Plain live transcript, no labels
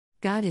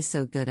God is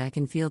so good I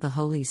can feel the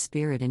Holy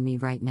Spirit in me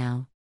right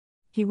now.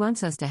 He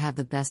wants us to have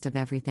the best of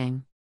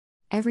everything.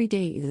 Every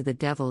day either the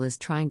devil is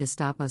trying to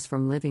stop us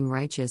from living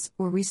righteous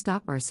or we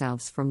stop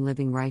ourselves from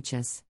living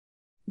righteous.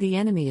 The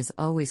enemy is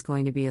always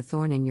going to be a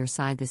thorn in your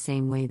side the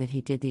same way that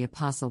he did the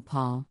Apostle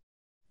Paul.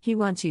 He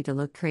wants you to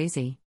look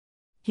crazy.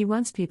 He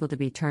wants people to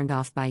be turned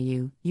off by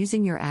you,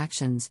 using your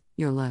actions,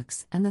 your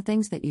looks, and the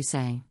things that you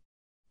say.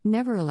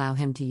 Never allow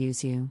him to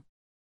use you.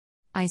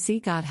 I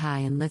see God high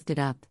and lifted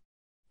up.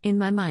 In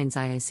my mind's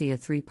eye I see a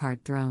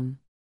three-part throne.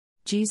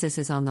 Jesus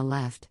is on the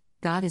left,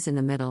 God is in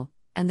the middle,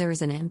 and there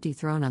is an empty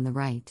throne on the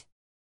right.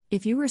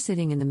 If you were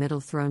sitting in the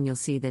middle throne you'll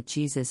see that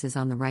Jesus is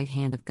on the right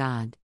hand of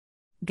God.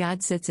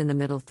 God sits in the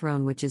middle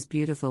throne, which is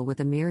beautiful with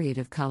a myriad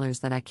of colors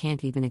that I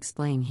can't even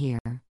explain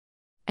here.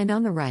 And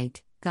on the right,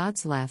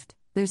 God's left,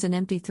 there's an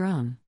empty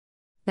throne.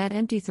 That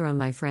empty throne,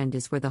 my friend,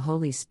 is where the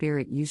Holy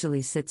Spirit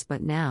usually sits,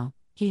 but now,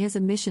 He has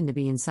a mission to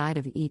be inside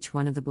of each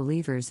one of the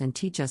believers and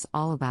teach us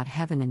all about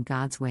heaven and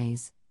God's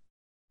ways.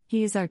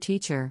 He is our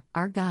teacher,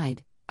 our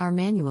guide, our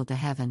manual to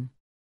heaven.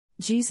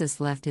 Jesus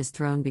left His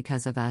throne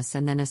because of us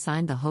and then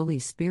assigned the Holy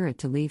Spirit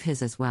to leave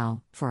His as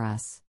well, for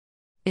us.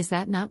 Is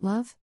that not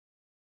love?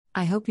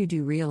 I hope you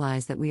do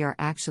realize that we are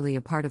actually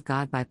a part of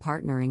God by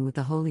partnering with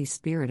the Holy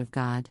Spirit of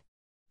God.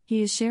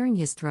 He is sharing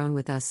His throne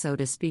with us, so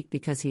to speak,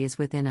 because He is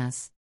within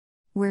us.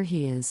 Where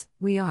He is,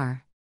 we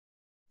are.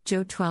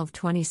 Job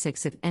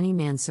 12:26 If any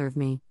man serve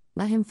me,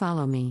 let him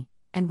follow me,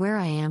 and where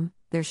I am,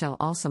 there shall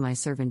also my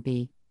servant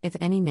be. If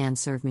any man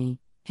serve me,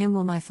 him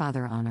will my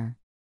Father honor.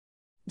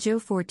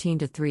 Job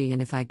 14:3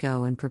 And if I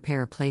go and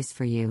prepare a place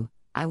for you,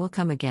 I will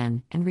come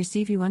again, and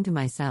receive you unto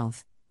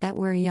myself, that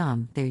where I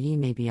am, there ye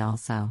may be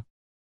also.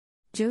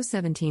 Job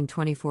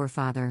 17:24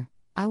 Father,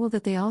 I will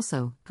that they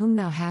also, whom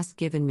thou hast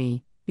given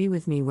me, be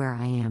with me where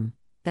I am,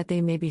 that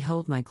they may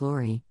behold my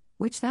glory,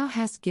 which thou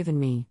hast given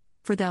me,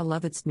 for thou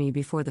lovedst me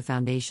before the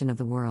foundation of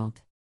the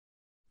world.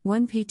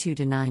 1 Peter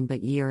 2-9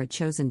 But ye are a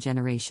chosen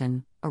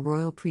generation, a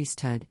royal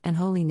priesthood, and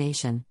holy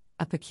nation,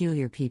 a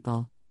peculiar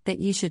people, that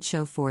ye should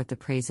show forth the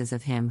praises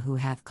of him who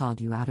hath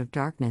called you out of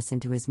darkness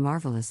into his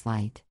marvelous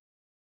light.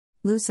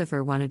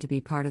 Lucifer wanted to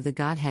be part of the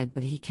Godhead,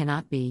 but he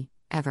cannot be,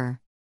 ever.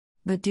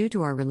 But due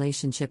to our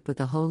relationship with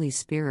the Holy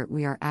Spirit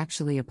we are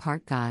actually a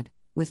part God,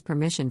 with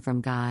permission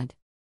from God.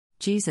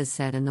 Jesus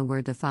said in the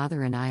Word, the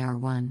Father and I are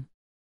one.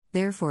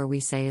 Therefore we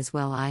say as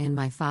well, I and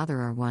my Father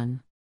are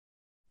one.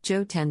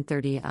 Job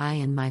 10:30 I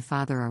and my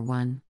Father are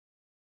one.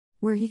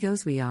 Where he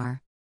goes we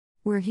are.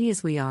 Where he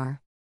is we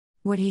are.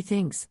 What he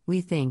thinks,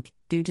 we think,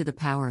 due to the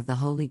power of the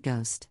Holy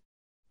Ghost.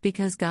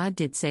 Because God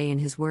did say in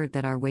his word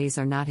that our ways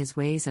are not his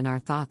ways and our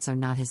thoughts are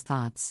not his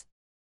thoughts.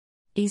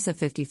 Isa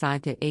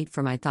 55:8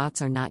 For my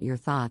thoughts are not your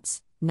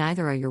thoughts,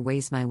 neither are your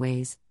ways my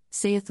ways,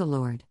 saith the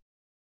Lord.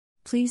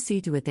 Please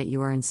see to it that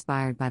you are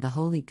inspired by the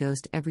Holy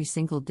Ghost every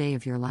single day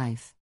of your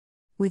life.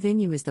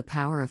 Within you is the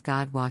power of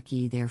God, walk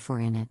ye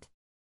therefore in it.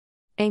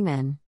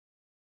 Amen.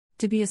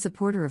 To be a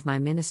supporter of my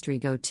ministry,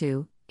 go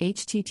to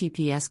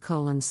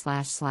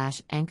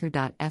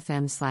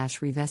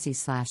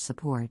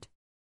https://anchor.fm/revesi/support.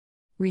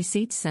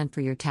 Receipts sent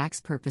for your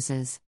tax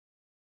purposes.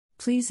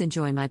 Please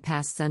enjoy my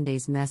past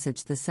Sunday's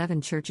message, The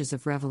Seven Churches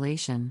of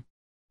Revelation.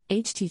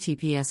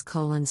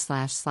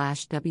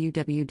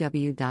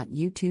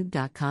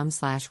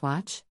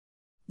 https://www.youtube.com/watch.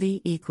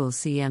 V equals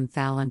CM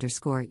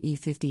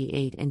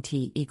FAL_E58 and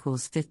T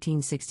equals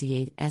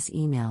 1568 S.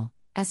 Email,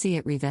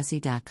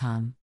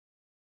 se@revesi.com.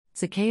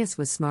 Zacchaeus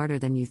was smarter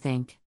than you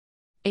think.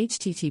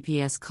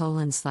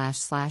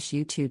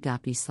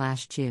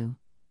 https://youtube.b/Jew.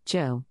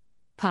 Joe.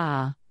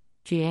 Pa.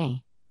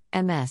 Ga.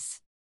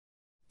 MS.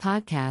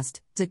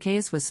 Podcast,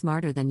 Zacchaeus was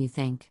smarter than you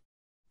think.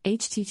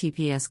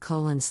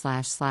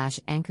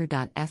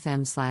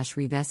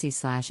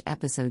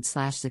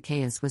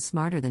 https://anchor.fm/revesi/episode/Zacchaeus was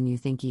smarter than you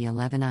think.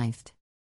 E11 Eift.